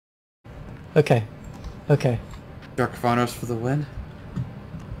Okay. Okay. Defanos for the win.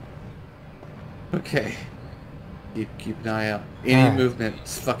 Okay. Keep an eye out. Any movement,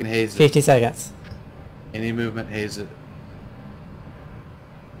 fucking haze it. 50 seconds. Any movement, haze it.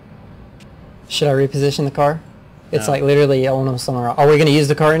 Should I reposition the car? It's No. like literally almost somewhere else. Are we going to use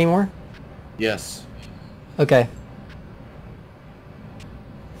the car anymore? Yes. Okay.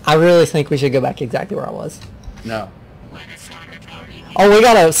 I really think we should go back exactly where I was. No. Oh, we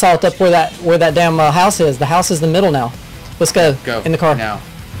gotta assault up where that damn house is. The house is the middle now. Let's go. Go. In the car. Now.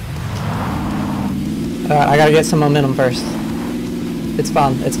 Alright, I gotta get some momentum first. It's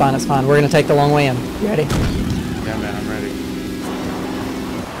fine. It's fine. It's fine. We're gonna take the long way in. You ready? Yeah, man, I'm ready.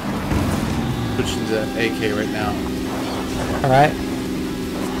 Switching to AK right now. Alright.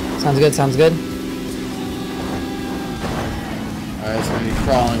 Sounds good. Sounds good. Alright, it's gonna be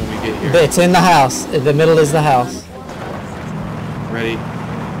crawling when we get here. It's in the house. The middle is the house. Ready.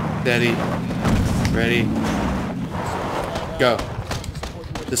 Steady. Ready. Go.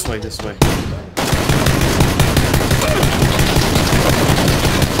 This way, this way.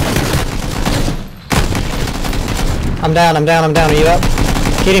 I'm down. I'm down. I'm down. Are you up?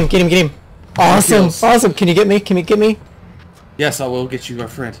 Get him. Get him. Get him. Awesome. Kills. Awesome. Can you get me? Can you get me? Yes, I will get you, my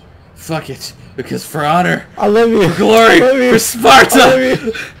friend. Fuck it. Because for honor. I love you. For glory. I love you. For Sparta. I love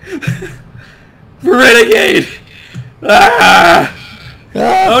you. For Renegade. Ah!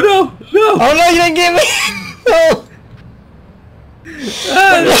 Ah. Oh no! No! Oh no, you didn't get me! No!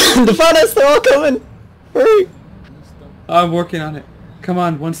 Defanos, they're all coming! Hurry! I'm working on it. Come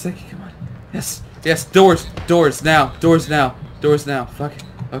on, 1 second, come on. Yes, yes, doors, doors now, doors now, doors now. Fuck it.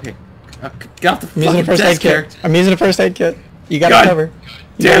 Okay. Get off the I'm using a fucking first aid desk, kit. character. I'm using a first aid kit. You gotta God cover.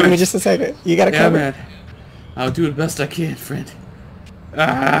 You damn gotta give me it. just a second. You gotta Yeah, cover. man. I'll do the best I can, friend.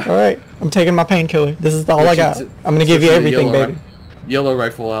 Ah. Alright, I'm taking my painkiller. This is all I got. I'm gonna give you Switching to everything, baby. Yellow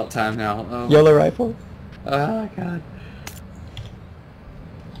rifle out time now. Oh, Yellow rifle. oh god.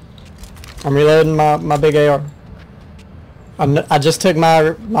 I'm reloading my big AR. I just took my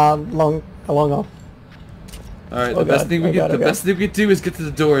long off. Alright, Oh the best God, thing oh God, oh God. we can do is get to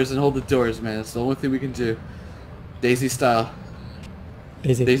the doors and hold the doors, man. It's the only thing we can do. Daisy style.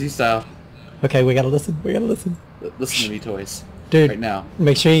 Easy. Daisy style. Okay, we gotta listen. We gotta listen. Listen to me, Toys. Dude, Right now.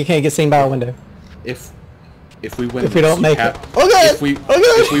 make sure you can't get seen by a window. If we win If we this, don't you make have, it. Oh god!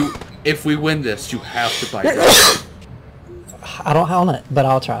 if we win this, you have to buy it. I don't own it, but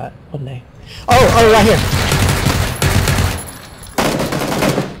I'll try it one day. Oh, right here.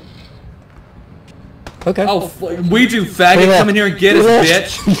 Okay. Oh, we do, faggot. Come in here and get us,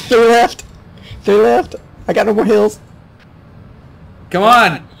 bitch. Three left. Three left. I got no more heals. Come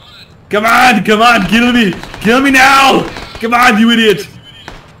on. Come on. Come on. Kill me. Kill me now. Come on, you idiot.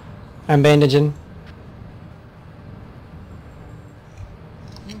 I'm bandaging.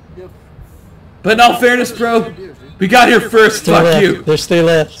 But in all fairness, bro, we got here first. Three Fuck left. you. There's three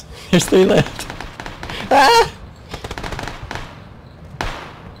left. There's three left. Ah!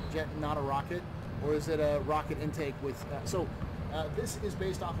 Jet, not a rocket, or is it a rocket intake with? This is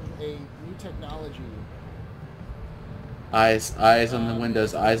based off of a new technology. Eyes on the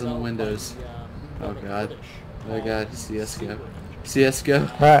windows. Eyes on the windows. Oh god. Oh god. CS:GO. CS:GO.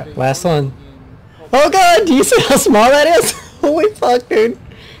 Alright, last one. Oh god, do you see how small that is? Holy fuck, dude.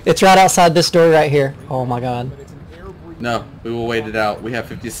 It's right outside this door right here. Oh my god. No, we will wait it out. We have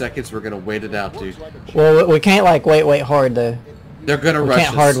 50 seconds. We're gonna wait it out, dude. Well, we can't like wait hard though. They're gonna We rush can't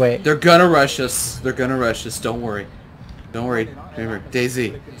us. hard wait. They're gonna rush us. They're gonna rush us. Don't worry. Don't worry. Remember,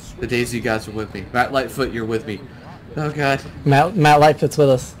 Daisy. The Daisy guys are with me. Matt Lightfoot, you're with me. Oh god. Matt Lightfoot's with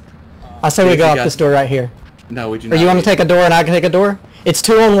us. I say we Daisy go out got- this door right here. No, we do Or not. you want to take a door and I can take a door? It's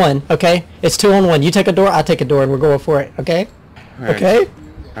 2 on 1, okay? It's 2 on 1. You take a door, I take a door, and we're going for it, okay? All right. Okay?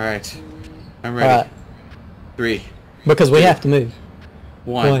 Alright. I'm ready. Alright. 3, Because we have to move.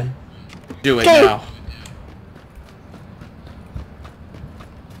 1. Do it Go. now.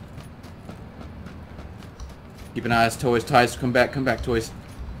 Keep an eye on Toys. Toys, come back, Toys.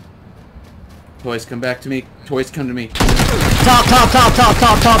 Toys, come back to me. Toys, come to me. Top.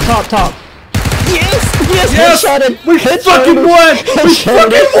 Yes! Yes! Yes! Headshotted! We Headshotted fucking him. won! We Headshotted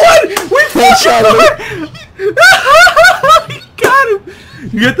fucking him. won! We Headshotted fucking won! You got him!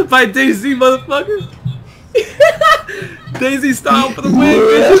 You have to fight Daisy, motherfucker! Daisy style for the win,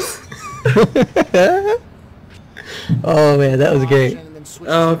 bitches! Oh man, that was great.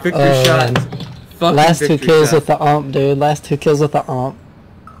 Oh, victory Oh, shot. man. Fucking Last 2 victory kills shot. with the ump, dude. Last 2 kills with the ump.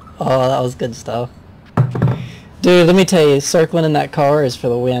 Oh, that was good stuff. Dude, let me tell you, circling in that car is for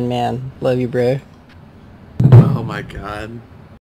the win, man. Love you, bro. Oh my god.